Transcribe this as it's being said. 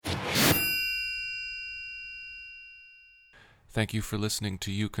Thank you for listening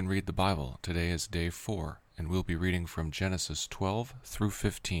to You Can Read the Bible. Today is day 4, and we'll be reading from Genesis 12 through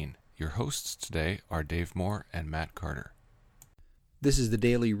 15. Your hosts today are Dave Moore and Matt Carter. This is the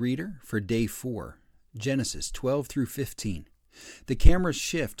Daily Reader for day 4, Genesis 12 through 15. The camera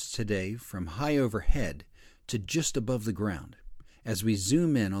shifts today from high overhead to just above the ground as we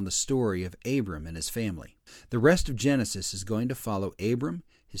zoom in on the story of Abram and his family. The rest of Genesis is going to follow Abram,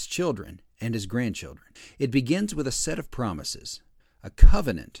 his children, and his grandchildren. It begins with a set of promises, a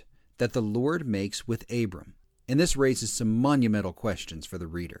covenant that the Lord makes with Abram. And this raises some monumental questions for the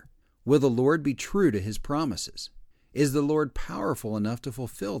reader. Will the Lord be true to his promises? Is the Lord powerful enough to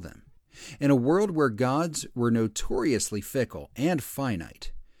fulfill them? In a world where gods were notoriously fickle and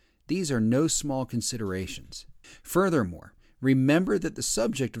finite, these are no small considerations. Furthermore, remember that the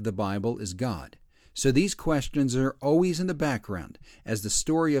subject of the Bible is God. So these questions are always in the background as the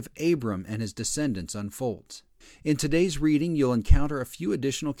story of Abram and his descendants unfolds. In today's reading, you'll encounter a few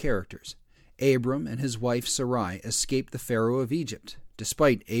additional characters. Abram and his wife Sarai escaped the Pharaoh of Egypt,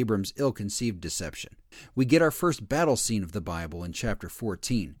 despite Abram's ill-conceived deception. We get our first battle scene of the Bible in chapter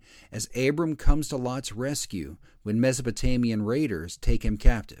 14, as Abram comes to Lot's rescue when Mesopotamian raiders take him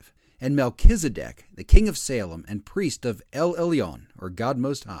captive. And Melchizedek, the king of Salem and priest of El Elyon, or God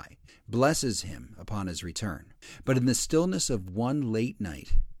Most High, blesses him upon his return. But in the stillness of one late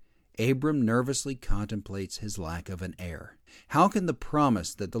night, Abram nervously contemplates his lack of an heir. How can the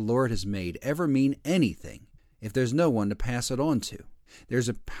promise that the Lord has made ever mean anything if there's no one to pass it on to? There's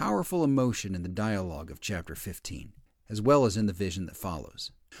a powerful emotion in the dialogue of chapter 15, as well as in the vision that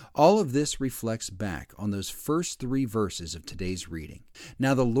follows. All of this reflects back on those first 3 verses of today's reading.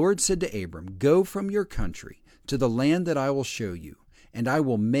 Now the Lord said to Abram, "Go from your country to the land that I will show you, and I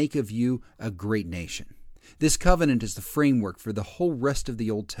will make of you a great nation." This covenant is the framework for the whole rest of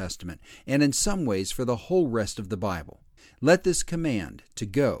the Old Testament, and in some ways for the whole rest of the Bible. Let this command to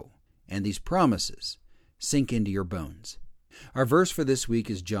go and these promises sink into your bones. Our verse for this week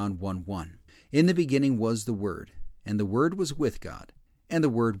is John 1:1. In the beginning was the Word, and the Word was with God, and the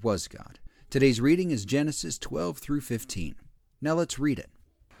Word was God. Today's reading is Genesis 12 through 15. Now let's read it.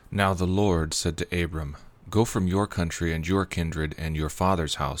 Now the Lord said to Abram, "Go from your country and your kindred and your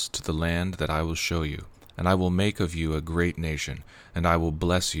father's house to the land that I will show you, and I will make of you a great nation, and I will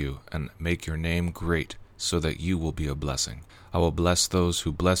bless you and make your name great, so that you will be a blessing. I will bless those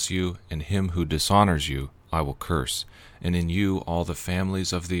who bless you, and him who dishonors you I will curse, and in you all the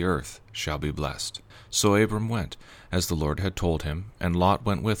families of the earth shall be blessed." So Abram went, as the Lord had told him, and Lot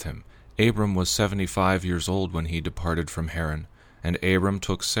went with him. Abram was 75 years old when he departed from Haran. And Abram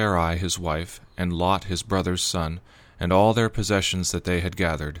took Sarai his wife, and Lot his brother's son, and all their possessions that they had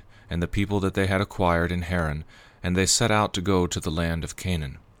gathered, and the people that they had acquired in Haran, and they set out to go to the land of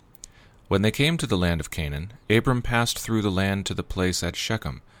Canaan. When they came to the land of Canaan, Abram passed through the land to the place at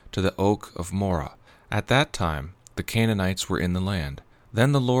Shechem, to the oak of Moreh. At that time the Canaanites were in the land.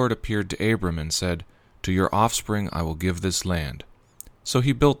 Then the Lord appeared to Abram and said, "To your offspring I will give this land." So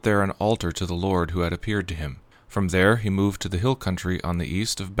he built there an altar to the Lord who had appeared to him. From there he moved to the hill country on the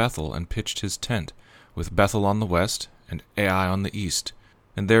east of Bethel and pitched his tent, with Bethel on the west and Ai on the east.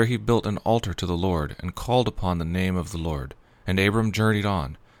 And there he built an altar to the Lord and called upon the name of the Lord. And Abram journeyed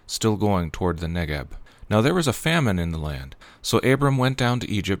on, still going toward the Negeb. Now there was a famine in the land. So Abram went down to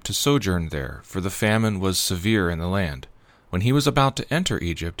Egypt to sojourn there, for the famine was severe in the land. When he was about to enter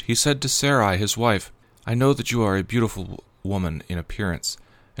Egypt, he said to Sarai his wife, "I know that you are a beautiful woman in appearance,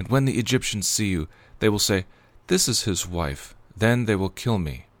 and when the Egyptians see you, they will say, 'This is his wife.' Then they will kill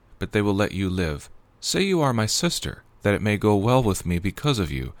me, but they will let you live. Say you are my sister, that it may go well with me because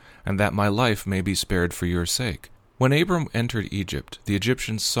of you, and that my life may be spared for your sake." When Abram entered Egypt, the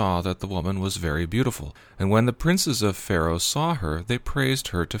Egyptians saw that the woman was very beautiful, and when the princes of Pharaoh saw her, they praised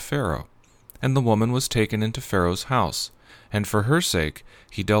her to Pharaoh. And the woman was taken into Pharaoh's house, and for her sake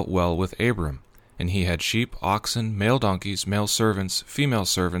he dealt well with Abram. And he had sheep, oxen, male donkeys, male servants,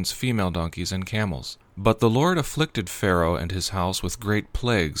 female donkeys, and camels. But the Lord afflicted Pharaoh and his house with great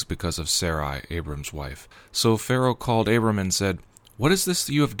plagues because of Sarai, Abram's wife. So Pharaoh called Abram and said, "What is this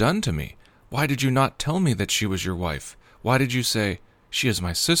that you have done to me? Why did you not tell me that she was your wife? Why did you say, 'She is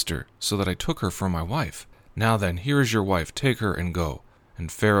my sister,' so that I took her for my wife? Now then, here is your wife, take her and go."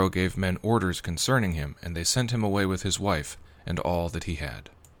 And Pharaoh gave men orders concerning him, and they sent him away with his wife and all that he had.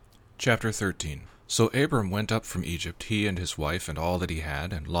 Chapter 13. So Abram went up from Egypt, he and his wife and all that he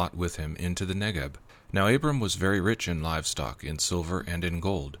had, and Lot with him, into the Negeb. Now Abram was very rich in livestock, in silver and in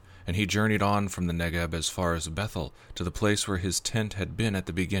gold. And he journeyed on from the Negeb as far as Bethel, to the place where his tent had been at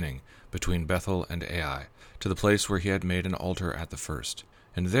the beginning, between Bethel and Ai, to the place where he had made an altar at the first.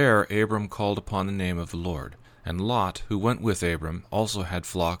 And there Abram called upon the name of the Lord. And Lot, who went with Abram, also had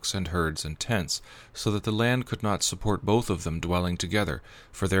flocks and herds and tents, so that the land could not support both of them dwelling together,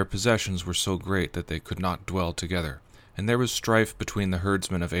 for their possessions were so great that they could not dwell together. And there was strife between the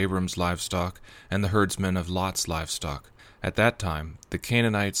herdsmen of Abram's livestock and the herdsmen of Lot's livestock. At that time the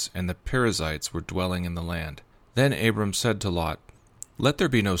Canaanites and the Perizzites were dwelling in the land. Then Abram said to Lot, Let there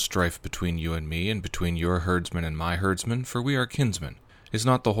be no strife between you and me, and between your herdsmen and my herdsmen, for we are kinsmen. Is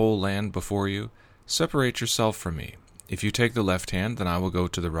not the whole land before you? Separate yourself from me. If you take the left hand, then I will go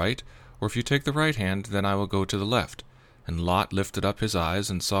to the right, or if you take the right hand, then I will go to the left. And Lot lifted up his eyes,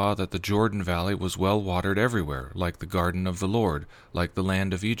 and saw that the Jordan valley was well watered everywhere, like the garden of the Lord, like the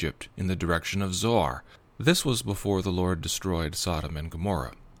land of Egypt, in the direction of Zoar. This was before the Lord destroyed Sodom and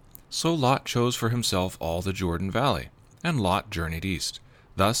Gomorrah. So Lot chose for himself all the Jordan valley, and Lot journeyed east.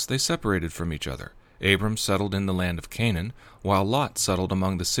 Thus they separated from each other. Abram settled in the land of Canaan, while Lot settled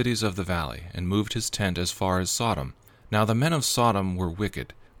among the cities of the valley, and moved his tent as far as Sodom. Now the men of Sodom were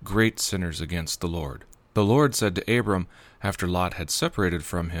wicked, great sinners against the Lord. The Lord said to Abram, after Lot had separated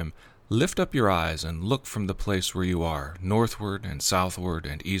from him, Lift up your eyes and look from the place where you are, northward and southward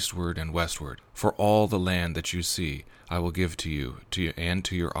and eastward and westward. For all the land that you see I will give to you and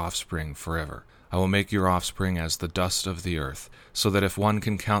to your offspring forever. I will make your offspring as the dust of the earth, so that if one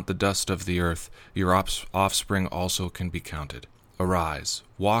can count the dust of the earth, your offspring also can be counted. Arise,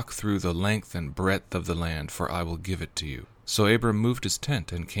 walk through the length and breadth of the land, for I will give it to you. So Abram moved his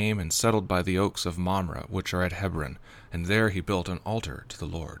tent, and came and settled by the oaks of Mamre, which are at Hebron, and there he built an altar to the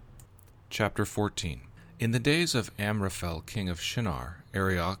Lord. Chapter 14. In the days of Amraphel king of Shinar,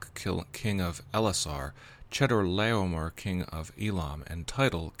 Arioch king of Elasar, Chedorlaomer king of Elam, and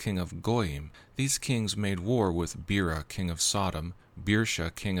Tidal king of Goyim, these kings made war with Bera king of Sodom,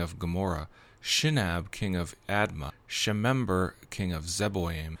 Birsha king of Gomorrah, Shinab king of Admah, Shemember king of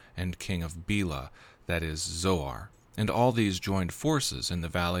Zeboim, and king of Bela, that is, Zoar. And all these joined forces in the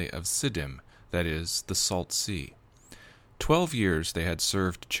valley of Siddim, that is, the Salt Sea. 12 years they had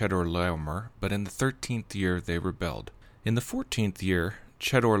served Chedorlaomer, but in the 13th year they rebelled. In the 14th year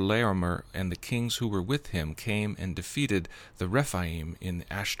Chedorlaomer and the kings who were with him came and defeated the Rephaim in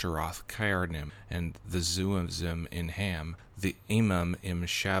Ashtaroth Karnim, and the Zuazim in Ham, the Emim in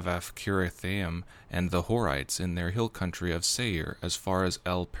Shavath Kirithaim, and the Horites in their hill country of Seir, as far as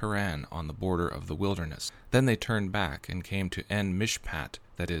El Paran on the border of the wilderness. Then they turned back and came to En Mishpat,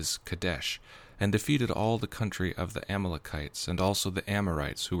 that is, Kadesh, and defeated all the country of the Amalekites, and also the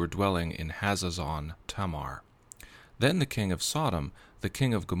Amorites who were dwelling in Hazazon Tamar. Then the king of Sodom, the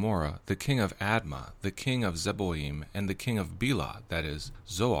king of Gomorrah, the king of Admah, the king of Zeboim, and the king of Bela, that is,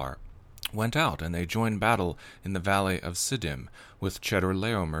 Zoar, went out, and they joined battle in the valley of Siddim, with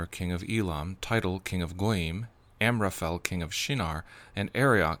Chedorlaomer king of Elam, Tidal king of Goyim, Amraphel king of Shinar, and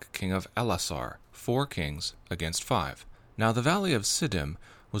Arioch king of Elasar, 4 kings against 5. Now the valley of Siddim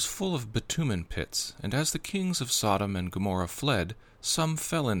was full of bitumen pits, and as the kings of Sodom and Gomorrah fled, some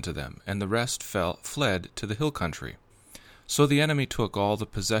fell into them, and the rest fled to the hill country. So the enemy took all the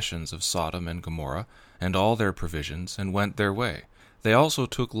possessions of Sodom and Gomorrah, and all their provisions, and went their way. They also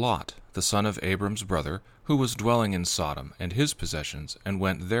took Lot, the son of Abram's brother, who was dwelling in Sodom, and his possessions, and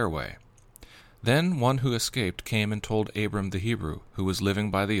went their way. Then one who escaped came and told Abram the Hebrew, who was living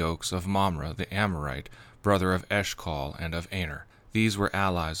by the oaks of Mamre the Amorite, brother of Eshcol and of Aner. These were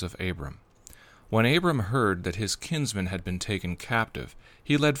allies of Abram. When Abram heard that his kinsmen had been taken captive,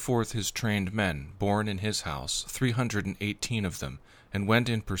 he led forth his trained men, born in his house, 318 of them, and went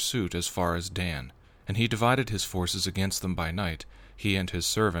in pursuit as far as Dan. And he divided his forces against them by night, he and his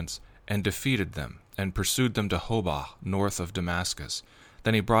servants, and defeated them, and pursued them to Hobah, north of Damascus.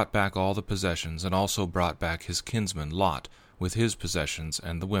 Then he brought back all the possessions, and also brought back his kinsman Lot, with his possessions,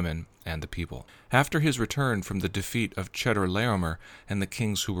 and the women, and the people. After his return from the defeat of Chedorlaomer and the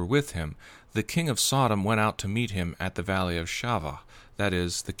kings who were with him, the king of Sodom went out to meet him at the valley of Shavah, that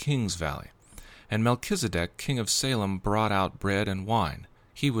is, the king's valley. And Melchizedek, king of Salem, brought out bread and wine.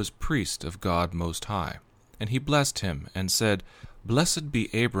 He was priest of God Most High. And he blessed him, and said, Blessed be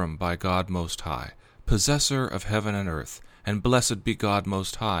Abram by God Most High, possessor of heaven and earth, and blessed be God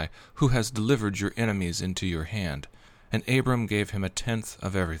Most High, who has delivered your enemies into your hand. And Abram gave him 1/10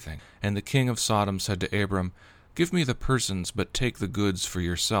 of everything. And the king of Sodom said to Abram, Give me the persons, but take the goods for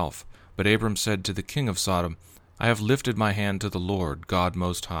yourself. But Abram said to the king of Sodom, I have lifted my hand to the Lord, God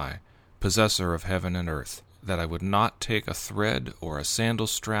Most High, possessor of heaven and earth, that I would not take a thread or a sandal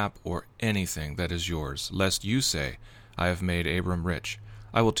strap or anything that is yours, lest you say, I have made Abram rich.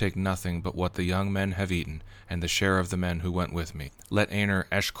 I will take nothing but what the young men have eaten, and the share of the men who went with me. Let Aner,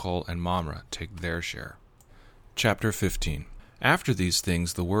 Eshcol, and Mamre take their share. Chapter 15. After these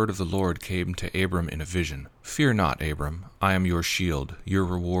things the word of the Lord came to Abram in a vision. Fear not, Abram, I am your shield, your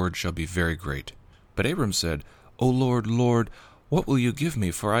reward shall be very great. But Abram said, O Lord, Lord, what will you give me,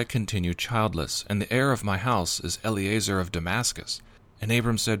 for I continue childless, and the heir of my house is Eliezer of Damascus? And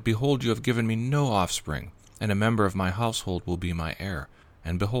Abram said, Behold, you have given me no offspring, and a member of my household will be my heir.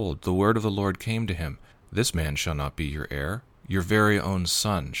 And behold, the word of the Lord came to him, This man shall not be your heir, your very own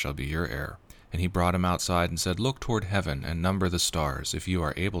son shall be your heir. And he brought him outside and said, Look toward heaven, and number the stars, if you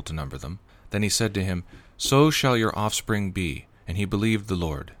are able to number them. Then he said to him, So shall your offspring be. And he believed the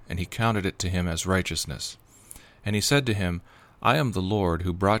Lord, and he counted it to him as righteousness. And he said to him, I am the Lord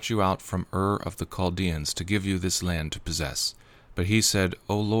who brought you out from Ur of the Chaldeans to give you this land to possess. But he said,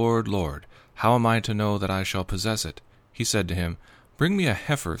 O Lord, Lord, how am I to know that I shall possess it? He said to him, Bring me a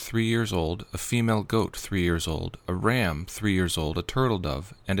heifer 3 years old, a female goat 3 years old, a ram 3 years old, a turtle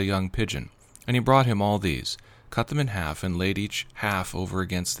dove, and a young pigeon. And he brought him all these, cut them in half, and laid each half over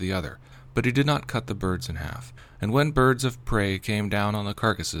against the other. But he did not cut the birds in half. And when birds of prey came down on the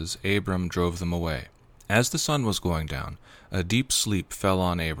carcasses, Abram drove them away. As the sun was going down, a deep sleep fell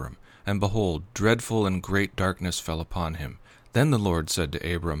on Abram, and behold, dreadful and great darkness fell upon him. Then the Lord said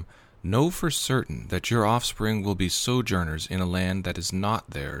to Abram, Know for certain that your offspring will be sojourners in a land that is not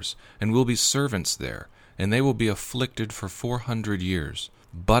theirs, and will be servants there, and they will be afflicted for 400 years.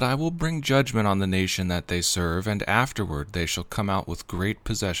 But I will bring judgment on the nation that they serve, and afterward they shall come out with great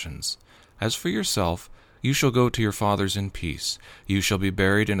possessions. As for yourself, you shall go to your fathers in peace. You shall be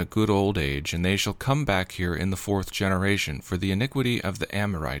buried in a good old age, and they shall come back here in the 4th generation, for the iniquity of the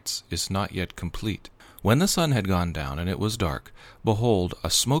Amorites is not yet complete. When the sun had gone down, and it was dark, behold, a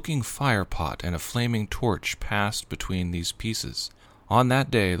smoking firepot and a flaming torch passed between these pieces. On that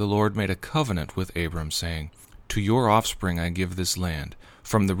day the Lord made a covenant with Abram, saying, To your offspring I give this land,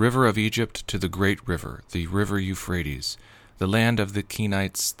 from the river of Egypt to the great river, the river Euphrates, the land of the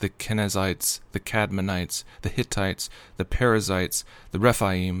Kenites, the Kenizzites, the Cadmonites, the Hittites, the Perizzites, the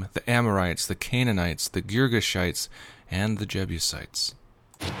Rephaim, the Amorites, the Canaanites, the Girgashites, and the Jebusites.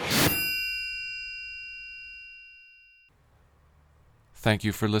 Thank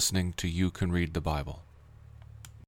you for listening to You Can Read the Bible.